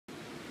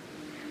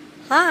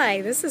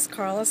Hi, this is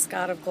Carla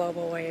Scott of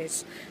Global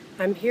Ways.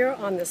 I'm here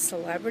on the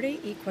Celebrity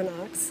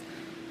Equinox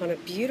on a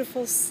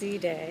beautiful sea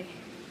day.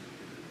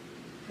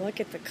 Look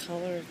at the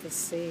color of the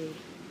sea.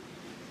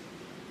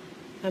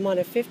 I'm on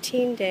a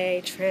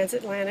 15-day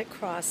transatlantic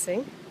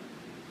crossing,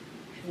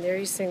 and there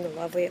you're seeing the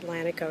lovely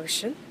Atlantic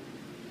Ocean.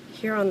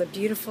 Here on the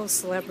beautiful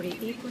Celebrity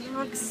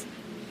Equinox,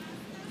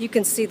 you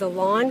can see the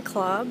Lawn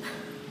Club,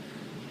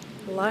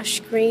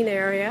 lush green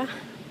area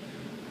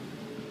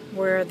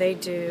where they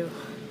do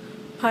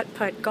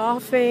putt-putt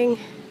golfing.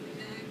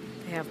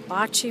 They have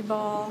bocce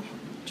ball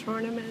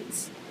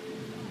tournaments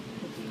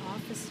with the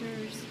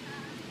officers.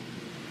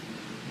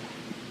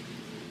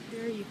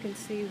 Here you can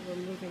see we're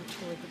moving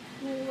toward the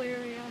pool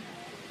area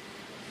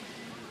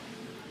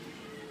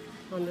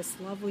on this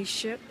lovely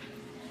ship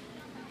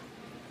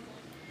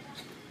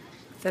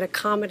that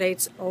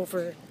accommodates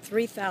over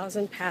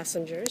 3,000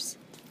 passengers.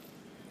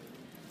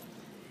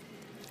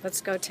 Let's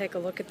go take a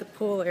look at the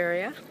pool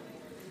area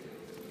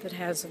that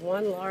has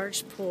one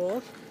large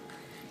pool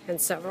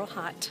and several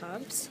hot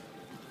tubs.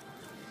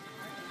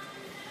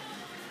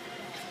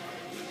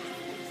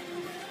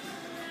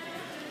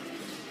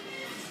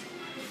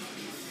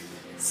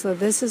 So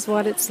this is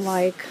what it's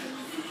like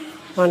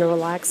on a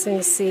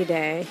relaxing sea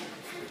day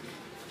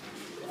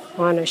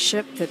on a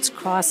ship that's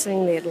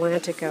crossing the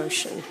Atlantic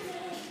Ocean.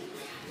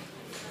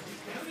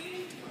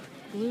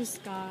 Blue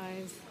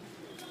skies,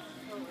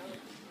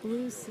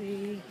 blue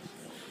sea,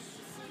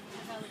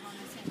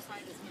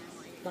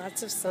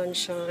 lots of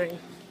sunshine.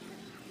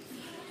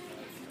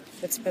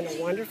 It's been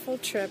a wonderful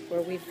trip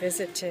where we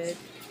visited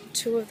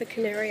 2 of the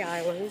Canary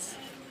Islands,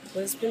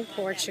 Lisbon,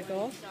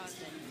 Portugal,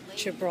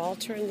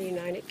 Gibraltar in the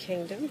United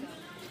Kingdom,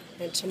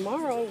 and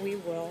tomorrow we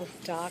will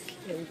dock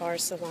in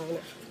Barcelona.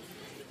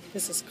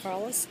 This is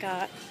Carla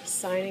Scott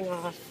signing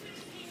off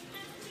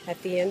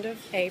at the end of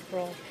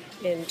April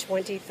in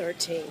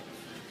 2013.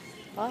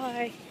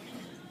 Bye.